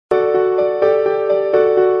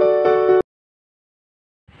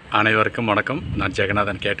அனைவருக்கும் வணக்கம். நான்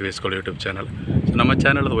Jeganathan KTVSchool YouTube channel. So நம்ம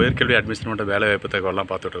சேனலில் உயர்கல்வி அட்மிஷன் மற்றும் வேலைவாய்ப்பு தகவலாம்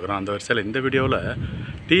பார்த்துட்ருக்குறோம். அந்த வரிசையில் இந்த வீடியோவில்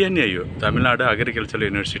TNAU தமிழ்நாடு அக்ரிகல்ச்சரல்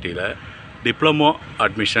யூனிவர்சிட்டியில் diploma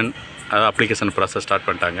admission application process start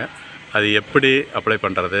பண்ணிட்டாங்க. அது எப்படி அப்ளை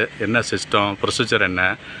பண்ணுறது, என்ன சிஸ்டம், ப்ரொசீஜர் என்ன,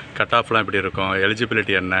 கட் ஆஃப்லாம் எப்படி இருக்கும்,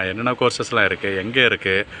 எலிஜிபிலிட்டி என்னென்ன கோர்சஸ்லாம் இருக்குது, எங்கே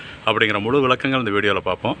இருக்குது அப்படிங்கிற முழு விளக்கங்கள் இந்த வீடியோவில்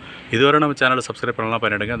பார்ப்போம். இதுவரை நம்ம சேனலை சப்ஸ்கிரைப் பண்ணலாம்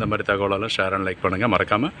பண்ணிவிடுங்க. அந்த மாதிரி தகவலெல்லாம் ஷேர் அண்ட் லைக் பண்ணுங்கள்.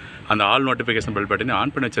 மறக்காமல் அந்த ஆல் நோட்டிஃபிகேஷன் பெல் பட்டனை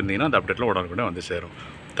ஆன் பண்ணி வச்சுருந்தீங்கன்னா அந்த அப்டேட்டில் உடனுக்குடனே வந்து சேரும்.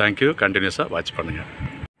 தேங்க்யூ. கண்டினியூஸாக வாட்ச் பண்ணுங்கள்.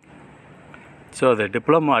 ஸோ அது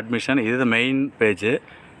டிப்ளமோ அட்மிஷன், இது மெயின் பேஜு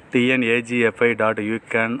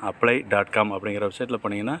tnagfi.ucanapply.com அப்படிங்கிற வெப்சைட்டில்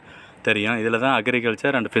போனீங்கன்னா தெரியும். இதில் தான்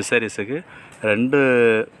அக்ரிகல்ச்சர் அண்ட் ஃபிஷரிஸுக்கு 2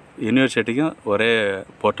 யூனிவர்சிட்டிக்கும் ஒரே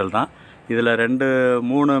போர்ட்டல் தான். இதில்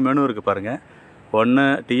 3 மெனு இருக்குது பாருங்கள். ஒன்று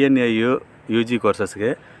TNAU யூஜி கோர்சஸ்க்கு,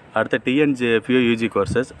 அடுத்து TNJFU யூஜி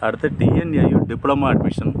கோர்சஸ், அடுத்து TNAU டிப்ளமோ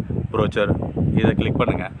அட்மிஷன் ப்ரோச்சர். இதை கிளிக்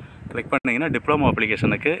பண்ணுங்கள். கிளிக் பண்ணிங்கன்னா டிப்ளமோ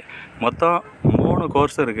அப்ளிகேஷனுக்கு மொத்தம் 3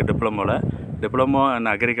 கோர்ஸ் இருக்குது. Diploma in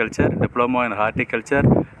agriculture, diploma in horticulture,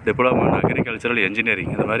 diploma in agricultural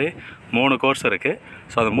engineering, இந்த மாதிரி 3 கோர்ஸ் இருக்குது.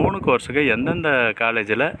 ஸோ அந்த 3 கோர்ஸுக்கு எந்தெந்த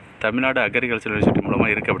காலேஜில் தமிழ்நாடு அக்ரிகல்ச்சர் யூனிவர்சிட்டி மூலமாக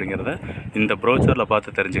இருக்குது அப்படிங்கிறத இந்த ப்ரோச்சரில்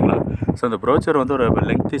பார்த்து தெரிஞ்சுக்கலாம். ஸோ இந்த ப்ரோச்சர் வந்து ஒரு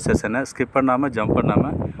லெங்க்தி செஷனை ஸ்கிப் பண்ணாமல் ஜம்ப்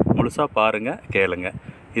பண்ணாமல் முழுசாக பாருங்கள், கேளுங்க.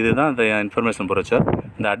 இதுதான் இந்த இன்ஃபர்மேஷன் ப்ரோச்சர்.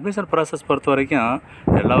 இந்த அட்மிஷன் ப்ராசஸ் பொறுத்த வரைக்கும்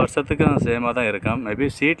எல்லா வருஷத்துக்கும் சேமாக தான் இருக்கும். மேபி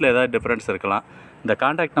சீட்டில் ஏதாவது டிஃப்ரென்ஸ் இருக்கலாம். இந்த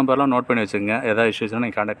காண்டாக்ட் நம்பர்லாம் நோட் பண்ணி வச்சுங்க. எதாவது இஷ்யூஸ்னால்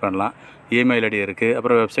நீங்கள் காண்டாக்ட் பண்ணலாம். இமெயில் ஐடி இருக்குது,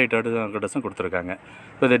 அப்புறம் வெப்சைட் அட்ரஸும் கொடுத்துருக்காங்க.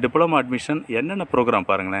 இப்போ இந்த டிப்ளமோ அட்மிஷன் என்னென்ன ப்ரோக்ராம்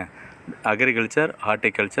பாருங்களேன். அக்ரிகல்ச்சர்,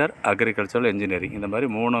 ஹார்டிகல்ச்சர், அக்ரிகல்ச்சரல் இன்ஜினியரிங், இந்த மாதிரி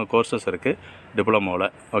 3 கோர்சஸ் இருக்குது டிப்ளமோவில்.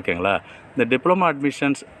 ஓகேங்களா? இந்த டிப்ளமோ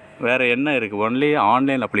அட்மிஷன்ஸ் வேறு என்ன இருக்குது, only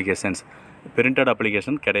online applications, printed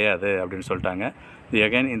application கிடையாது அப்படின்னு சொல்லிட்டாங்க.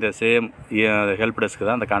 எகைன் இந்த சேம் ஹெல்ப் டெஸ்க்கு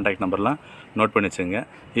தான் அந்த காண்டாக்ட் நம்பர்லாம் நோட் பண்ணி வச்சுங்க.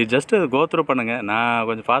 இது ஜஸ்ட்டு கோ த்ரூ பண்ணுங்கள். நான்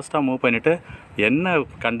கொஞ்சம் ஃபாஸ்ட்டாக மூவ் பண்ணிவிட்டு என்ன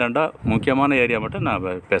கண்டென்ட்டாக முக்கியமான ஏரியா மட்டும் நான்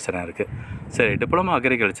பேசுகிறேன் இருக்குது. சரி, diploma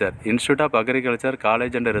agriculture, institute of agriculture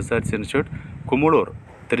college and research institute, Kumulur,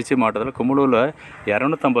 Trichy மாவட்டத்தில் குமுளூரில்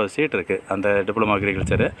 250 சீட் இருக்குது அந்த டிப்ளமோ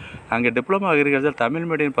அக்ரிகல்ச்சரு. அங்கே டிப்ளமோ அக்ரிகல்ச்சர் தமிழ்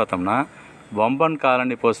மீடியம் பார்த்தோம்னா வம்பன்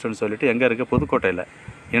காலனி போஸ்ட்டுன்னு சொல்லிட்டு எங்கே இருக்குது, புதுக்கோட்டையில்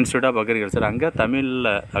இன்ஸ்டியூட் ஆஃப் அக்ரிகல்ச்சர். அங்கே தமிழில்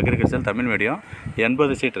அக்ரிகல்ச்சர் தமிழ் மீடியம்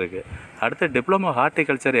 80 சீட் இருக்குது. அடுத்து டிப்ளமோ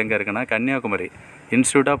ஹார்டிகல்ச்சர் எங்கே இருக்குன்னா Kanyakumari,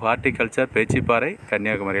 institute of horticulture Pechiparai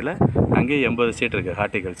கன்னியாகுமரியில், அங்கேயும் 80 சீட் இருக்குது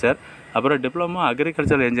ஹார்டிகல்ச்சர். அப்புறம் டிப்ளமோ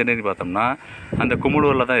அக்ரிகல்ச்சரல் இன்ஜினியரிங் பார்த்தோம்னா அந்த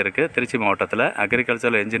குமுளூரில் தான் இருக்குது, திருச்சி மாவட்டத்தில்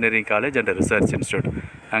agricultural engineering college and research institute.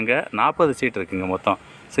 அங்கே 40 சீட் இருக்குங்க மொத்தம்.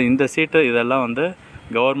 ஸோ இந்த சீட்டு இதெல்லாம் வந்து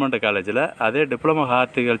கவர்மெண்ட் காலேஜில். அதே டிப்ளமோ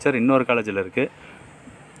ஹார்டிகல்ச்சர் இன்னொரு காலேஜில் இருக்குது.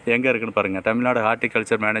 எங்கே இருக்குதுன்னு பாருங்கள். Tamil Nadu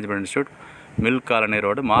horticulture management institute, milk colony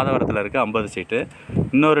road, மாதவரத்தில் இருக்குது, 50 சீட்டு.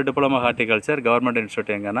 இன்னொரு டிப்ளமோ ஹார்டிகல்ச்சர் கவர்மெண்ட் இன்ஸ்டியூட்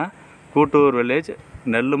எங்கன்னா கூட்டூர் வில்லேஜ்,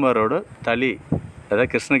 நெல்லுமர் ரோடு, தளி, அதாவது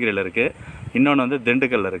கிருஷ்ணகிரியில் இருக்குது. இன்னொன்று வந்து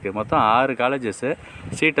திண்டுக்கல்லில் இருக்குது. மொத்தம் 6 காலேஜஸ்ஸு.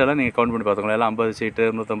 சீட்டெல்லாம் நீங்கள் கவுண்ட் பண்ணி பார்த்துக்கலாம். எல்லாம் 50 சீட்டு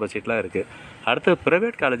 150 சீட்லாம் இருக்குது. அடுத்து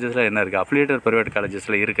ப்ரைவேட் காலேஜஸில் என்ன இருக்குது, அஃபிலியேட்டட் ப்ரைவேட்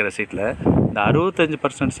காலேஜஸில் இருக்கிற சீட்டில் இந்த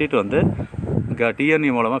 65% சீட் வந்து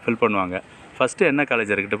TNEA மூலமாக ஃபில் பண்ணுவாங்க. ஃபஸ்ட்டு என்ன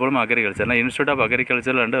காலேஜ் இருக்குது, diploma அக்ரிகல்ச்சர்னால் institute of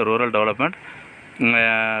agriculture and rural development,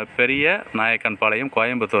 பெரிய நாயக்கன்பாளையம்,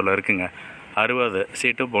 கோயம்புத்தூரில் இருக்குங்க. 60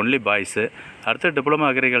 சீட்டு ஒன்லி பாய்ஸு. அடுத்து டிப்ளமோ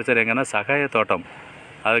அக்ரிகல்ச்சர் எங்கன்னா சகாய தோட்டம்,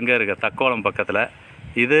 அங்கே இருக்குது தக்கோலம் பக்கத்தில்,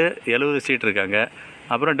 இது 70 சீட் இருக்காங்க.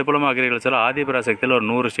 அப்புறம் டிப்ளமோ அக்ரிகல்ச்சர் ஆதிபராசக்தியில் ஒரு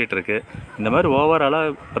 100 சீட் இருக்குது. இந்த மாதிரி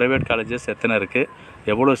ஓவராலாக ப்ரைவேட் காலேஜஸ் எத்தனை இருக்குது,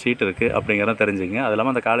 எவ்வளோ சீட் இருக்குது அப்படிங்கிறத தெரிஞ்சுங்க. அது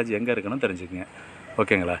இல்லாமல் அந்த காலேஜ் எங்கே இருக்குன்னு தெரிஞ்சுக்கங்க.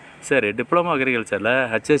 ஓகேங்களா? சரி, டிப்ளமோ அக்ரிகல்ச்சரில்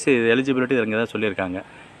HSC எலிஜிபிலிட்டி இங்கே தான் சொல்லியிருக்காங்க.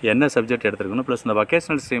 என்ன சப்ஜெக்ட் எடுத்துருக்கணும், ப்ளஸ் இந்த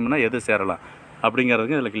வொகேஷ்னல் ஸ்ட்ரீம்னால் எது சேரலாம்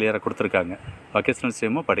அப்படிங்கிறதுக்கு இதில் கிளியராக கொடுத்துருக்காங்க. வொகேஷ்னல்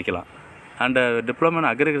ஸ்ட்ரீமும் படிக்கலாம். அண்டு டிப்ளமோ இன்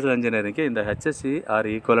அக்ரிகல்ச்சர் இன்ஜினியரிங்க்கு இந்த HSC ஆர்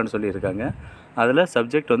ஈக்குவல்னு சொல்லியிருக்காங்க. அதில்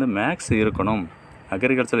சப்ஜெக்ட் வந்து மேக்ஸ் இருக்கணும்.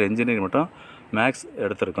 அக்ரிகல்ச்சர் இன்ஜினியரிங் மட்டும் மேக்ஸ்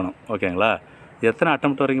எடுத்துருக்கணும். ஓகேங்களா? எத்தனை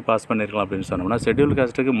அட்டெம்ப்ட் வரைக்கும் பாஸ் பண்ணியிருக்கலாம் அப்படின்னு சொன்னோம்னா ஷெட்யூல்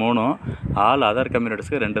காஸ்ட்டுக்கு 3, ஆல் அதர்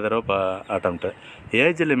கம்யூனிட்டிஸ்க்கு 2 தடவை அட்டெம்ப்ட்டு.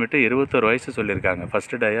 ஏஜ் லிமிட்டு 21 வயசு சொல்லியிருக்காங்க.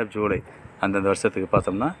 ஃபஸ்ட்டு டே ஆஃப் ஜூலை அந்தந்த வருஷத்துக்கு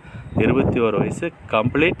பார்த்தோம்னா 21 வயசு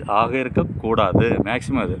கம்ப்ளீட் ஆக இருக்கக்கூடாது.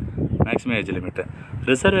 Maximum age limit.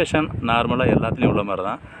 ரிசர்வேஷன் நார்மலாக எல்லாத்துலேயும் உள்ள மாதிரி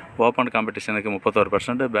தான். ஓப்பன் காம்படிஷனுக்கு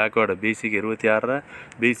 31%, பேக்வேர்டு பிசிக்கு 26,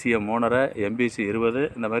 பிசிஏ 3, எம்பிசி 20,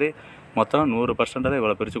 இந்த மாதிரி மொத்தம் 100% தான்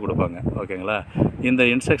இவ்வளோ பிரித்து கொடுப்பாங்க. ஓகேங்களா? இந்த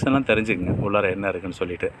இன்ஸ்ட்ரக்ஷன்லாம் தெரிஞ்சுக்கங்க உள்ளார என்ன இருக்குதுன்னு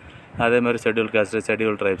சொல்லிவிட்டு. அதே மாதிரி ஷெட்யூல் காஸ்ட்டு,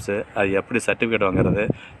 ஷெட்யூல் ட்ரைப்ஸு, அது எப்படி சர்டிஃபிகேட் வாங்குறது,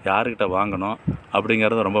 யார்கிட்ட வாங்கணும்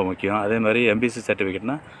அப்படிங்கிறது ரொம்ப முக்கியம். அதே மாதிரி எம்பிசி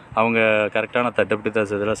சர்டிஃபிகேட்னால் அவங்க கரெக்டான டெப்டி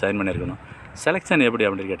இதில் சைன் பண்ணியிருக்கணும். செலெக்ஷன் எப்படி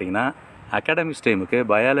அப்படின்னு கேட்டிங்கன்னா academic ஸ்ட்ரீமுக்கு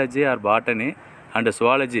biology R botany and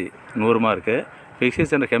zoology 100 mark,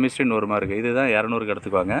 physics and chemistry 100 mark, இதுதான் 200க்கு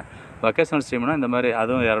எடுத்துக்குவாங்க. வொகேஷனல் ஸ்ட்ரீம்னால் இந்த மாதிரி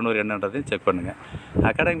அதுவும் 200 என்னன்றதையும் செக் பண்ணுங்கள்.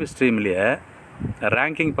 அகாடமிக் ஸ்ட்ரீம்லேயே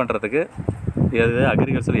ரேங்கிங் பண்ணுறதுக்கு எது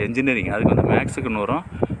அக்ரிகல்ச்சர் இன்ஜினியரிங் அதுக்கு வந்து மேக்ஸுக்கு 100,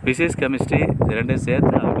 ஃபிசிக்ஸ் கெமிஸ்ட்ரி ரெண்டையும்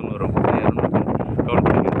சேர்த்து அதுக்கு 100 கவுண்ட்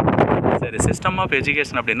பண்ணிக்கிறது. சரி, சிஸ்டம் ஆஃப்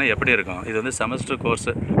எஜுகேஷன் அப்படின்னா எப்படி இருக்கும்? இது வந்து செமஸ்டர் கோர்ஸ்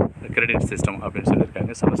கிரெடிட் சிஸ்டம் அப்படின்னு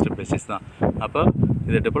சொல்லியிருக்காங்க. செமஸ்டர் பேசிஸ் தான். அப்போ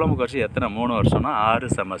இது டிப்ளமோ கோர்ஸ் எத்தனை 3 வருஷம்னா 6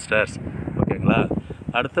 செமஸ்டர்ஸ். ஓகேங்களா?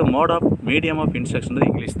 அடுத்து mode of medium of instruction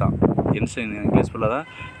English தான். இங்கிலீஷ் ஃபுல்லாக தான்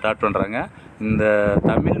ஸ்டார்ட் பண்ணுறாங்க. இந்த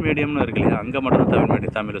தமிழ் மீடியம்னு இருக்கு இல்லையா, அங்கே மட்டும்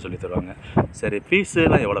தமிழில் சொல்லி தருவாங்க. சரி,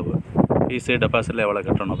 ஃபீஸுலாம் எவ்வளவு? ஃபீஸு டெபாசிட்டில் எவ்வளோ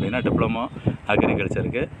கட்டணும் அப்படின்னா டிப்ளமோ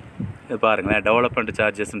அக்ரிகல்ச்சருக்கு இது பாருங்களேன், டெவலப்மெண்ட்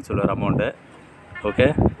சார்ஜஸ்ன்னு சொல்லுற அமௌண்ட்டு. ஓகே,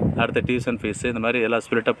 அடுத்து டியூஷன் ஃபீஸு இந்த மாதிரி எல்லாம்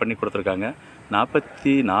ஸ்ப்ளிட்டப் பண்ணி கொடுத்துருக்காங்க.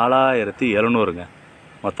 44,700ங்க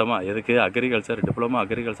மொத்தமாக. எதுக்கு? அக்ரிகல்ச்சர் டிப்ளமோ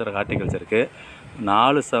அக்ரிகல்ச்சர் ஹார்டிகல்ச்சருக்கு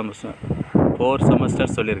 4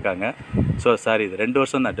 செமஸ்டர் சொல்லியிருக்காங்க. ஸோ சாரி, இது 2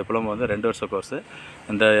 வருஷம் தான். டிப்ளமோ வந்து 2 வருஷம் கோர்ஸு.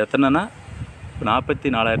 இந்த எத்தனைன்னா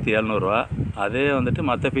 44,700 அதே வந்துட்டு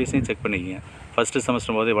மற்ற ஃபீஸையும் செக் பண்ணிக்கிங்க. ஃபஸ்ட்டு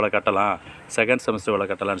செமஸ்டர் போது இவ்வளோ கட்டலாம், செகண்ட் செமஸ்டர் இவ்வளோ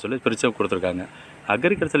கட்டலாம்னு சொல்லி பிரித்து கொடுத்துருக்காங்க.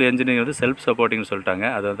 அக்ரிகல்ச்சர் இன்ஜினியரிங் வந்து செல்ஃப் சப்போர்ட்டிங்னு சொல்லிட்டாங்க.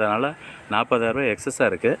 அது அதனால் 40,000 எக்ஸஸாக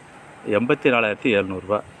இருக்குது.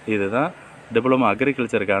 84,700 இதுதான் டிப்ளமோ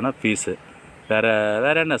அக்ரிகல்ச்சருக்கான ஃபீஸு.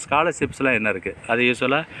 வேறு என்ன ஸ்காலர்ஷிப்ஸ்லாம் என்ன இருக்குது? அது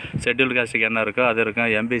யூஸ்வலாக ஷெட்யூல்டு காஸ்ட்டுக்கு என்ன இருக்கோ அது இருக்கும்.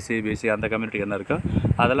 எம்பிசி பிசி அந்த கம்யூனிட்டிக்கு என்ன இருக்கோ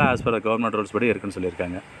அதெல்லாம் ஆஸ் பர் கவர்மெண்ட் ரூல்ஸ் படி இருக்குன்னு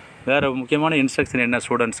சொல்லியிருக்காங்க. வேறு முக்கியமான இன்ஸ்ட்ரக்ஷன் என்ன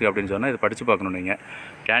ஸ்டூடெண்ட்ஸுக்கு அப்படின்னு சொன்னால் இது படித்து பார்க்கணும். நீங்கள்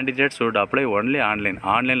candidate should apply only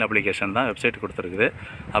online application தான் வெப்சைட் கொடுத்துருக்குது.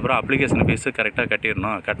 அப்புறம் அப்ளிகேஷன் ஃபீஸு கரெக்டாக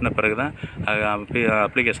கட்டிடணும். கட்டின பிறகு தான்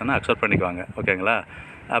அப்ளிகேஷனை அக்செப்ட் பண்ணிக்குவாங்க. ஓகேங்களா?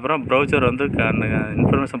 அப்புறம் ப்ரௌசர் வந்து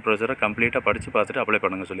இன்ஃபர்மேஷன் ப்ரௌசரை கம்ப்ளீட்டாக படித்து பார்த்துட்டு அப்ளை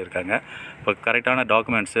பண்ணுங்க சொல்லியிருக்காங்க. இப்போ கரெக்டான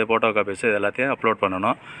டாக்குமெண்ட்ஸு ஃபோட்டோ காப்பீஸு இது எல்லாத்தையும் அப்லோட்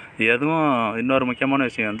பண்ணணும். எதுவும் இன்னொரு முக்கியமான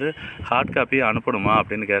விஷயம் வந்து ஹார்ட் காப்பி அனுப்பணுமா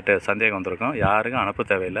அப்படின்னு கேட்ட சந்தேகம் வந்திருக்கும். யாருக்கும் அனுப்ப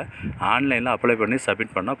தேவையில்லை. ஆன்லைனில் அப்ளை பண்ணி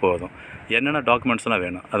சப்மிட் பண்ணால் போதும். என்னென்ன டாக்குமெண்ட்ஸ்லாம்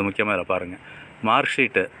வேணும் அது முக்கியமாக இதில் பாருங்கள். மார்க்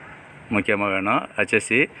ஷீட்டு முக்கியமாக வேணும்.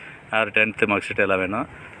 HSC 10th மார்க் ஷீட் எல்லாம் வேணும்.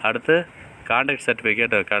 அடுத்து கான்டாக்ட்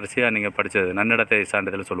சர்டிஃபிகேட் கடைசியாக நீங்கள் படித்தது நன்னடத்தை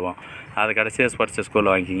சான்றிதழ் சொல்லுவோம். அது கடைசியாக படித்த ஸ்கூலில்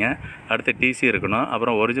வாங்கிக்கிங்க. அடுத்து டிசி இருக்கணும்.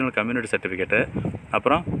 அப்புறம் ஒரிஜினல் கம்யூனிட்டி சர்டிஃபிகேட்டு.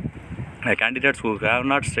 அப்புறம் candidates who have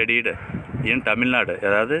not studied இன் தமிழ்நாடு,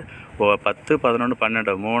 அதாவது 10, 11,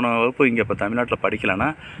 12 3 வகுப்பு இங்கே இப்போ தமிழ்நாட்டில் படிக்கலைன்னா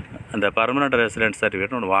அந்த பர்மனெண்ட் ரெசிடென்ட்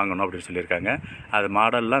சர்டிஃபிகேட் ஒன்று வாங்கணும் அப்படின்னு சொல்லியிருக்காங்க. அது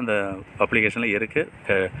மாடல்லாம் அந்த அப்ளிகேஷனில்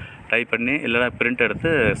இருக்குது. டைப் பண்ணி இல்லைனா பிரிண்ட் எடுத்து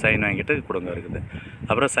சைன் வாங்கிட்டு கொடுங்க இருக்குது.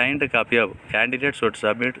 அப்புறம் signed copy of candidate should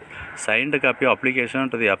submit signed copy of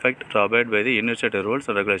application to the effect to abide by the university rules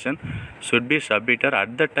and regulation should be submitted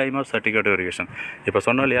at the time of certificate verification. இப்போ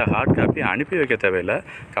சொன்னோம் இல்லையா, hard copy அனுப்பி வைக்க தேவையில்லை.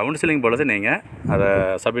 Counselling பொழுது நீங்கள் அதை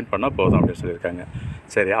submit பண்ணால் போதும் அப்படின்னு சொல்லியிருக்காங்க.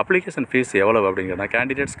 சரி, அப்ளிகேஷன் ஃபீஸ் எவ்வளவு அப்படிங்கிறத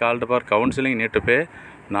candidates called for counselling need to pay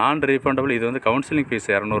நான் ரீஃபண்டபிள். இது வந்து கவுன்சிலிங் ஃபீஸ்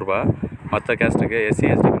 200 மற்ற கேஸ்ட்டுக்கு SC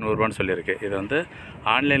STக்கு 100 சொல்லியிருக்கு. இது வந்து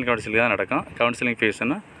ஆன்லைன் கவுன்சிலிங் தான் நடக்கும். கவுன்சிலிங்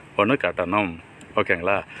ஃபீஸ்ன்னு ஒன்று கட்டணும்.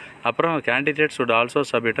 ஓகேங்களா? அப்புறம் candidate should also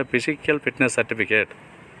submit physical fitness certificate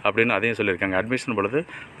அப்படின்னு அதையும் சொல்லியிருக்காங்க. அட்மிஷன் பொழுது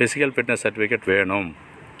ஃபிசிக்கல் ஃபிட்னஸ் சர்டிஃபிகேட் வேணும்.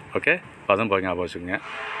 ஓகே, அதுவும் போய் ஞாபகம் வச்சுக்கோங்க.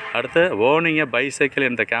 அடுத்து owning a bicycle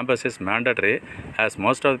in the campus is mandatory as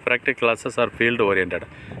most of ப்ராக்டிக் classes R field orient.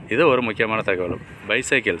 இது ஒரு முக்கியமான தகவல்.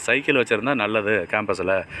 சைக்கிள் வச்சுருந்தா நல்லது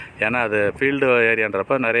கேம்பஸில். ஏன்னா அது ஃபீல்டு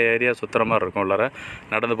ஏரியான்றப்ப நிறைய ஏரியா சுற்றுற மாதிரி இருக்கும். உள்ளார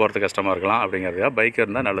நடந்து போகிறது கஷ்டமாக இருக்கலாம். அப்படிங்கிறதுக்காக பைக்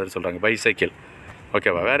இருந்தால் நல்லதுன்னு சொல்கிறாங்க. பைசைக்கிள்.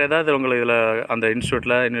 ஓகேவா? வேறு ஏதாவது உங்களுக்கு இதில் அந்த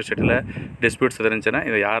யூனிவர்சிட்டியில் டிஸ்பியூட்ஸ் இருந்துச்சுன்னா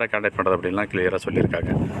இதை யாரை கான்டாக்ட் பண்ணுறது அப்படின்லாம் கிளியராக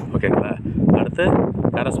சொல்லியிருக்காங்க. ஓகேங்களா? அடுத்து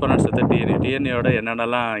கரஸ்பாண்டன்ஸ் வித் TNAயோட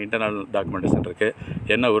என்னென்னலாம் இன்டர்னல் டாக்குமெண்டேஷன் இருக்குது,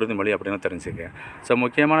 என்ன உறுதிமொழி அப்படின்னு தெரிஞ்சுக்க. ஸோ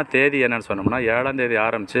முக்கியமான தேதி என்னென்னு சொன்னோம்னா 7ஆம் தேதி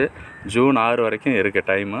ஆரம்பித்து ஜூன் 6 வரைக்கும் இருக்குது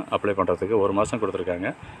டைமு அப்ளை பண்ணுறதுக்கு. 1 மாதம் கொடுத்துருக்காங்க.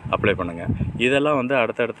 அப்ளை பண்ணுங்கள். இதெல்லாம் வந்து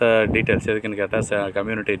அடுத்தடுத்த டீட்டெயில்ஸ் எதுக்குன்னு கேட்டால்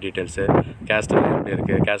கம்யூனிட்டி டீட்டெயில்ஸு, கேஸ்ட் எப்படி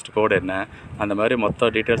இருக்குது, கேஸ்ட் கோடு என்ன, அந்த மாதிரி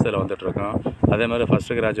மொத்த டீட்டெயில்ஸ் இதில் வந்துட்டுருக்கோம். அதே மாதிரி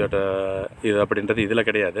ஃபஸ்ட்டு கிராஜுவேட் இது அப்படின்றது இதில்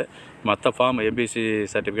கிடையாது. மற்ற form MBC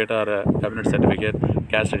certificate or community certificate,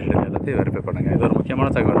 caste detail எல்லாத்தையும் வெரிஃபை பண்ணுங்கள். இது ஒரு முக்கியமான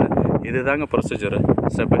தகவல். இது தாங்க procedure,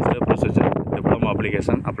 step by step procedure diploma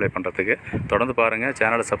application apply பண்ணுறதுக்கு. தொடர்ந்து பாருங்கள்.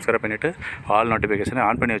 சேனலை சப்ஸ்கிரைப் பண்ணிவிட்டு ஆல் நோட்டிஃபிகேஷனை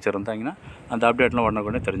ஆன் பண்ணி வச்சுருந்தாங்கன்னா அந்த அப்டேட்லாம்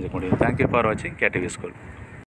உடனே தெரிஞ்சுக்க முடியும். தேங்க்யூ ஃபார் வாட்சிங் KTV ஸ்கூல்.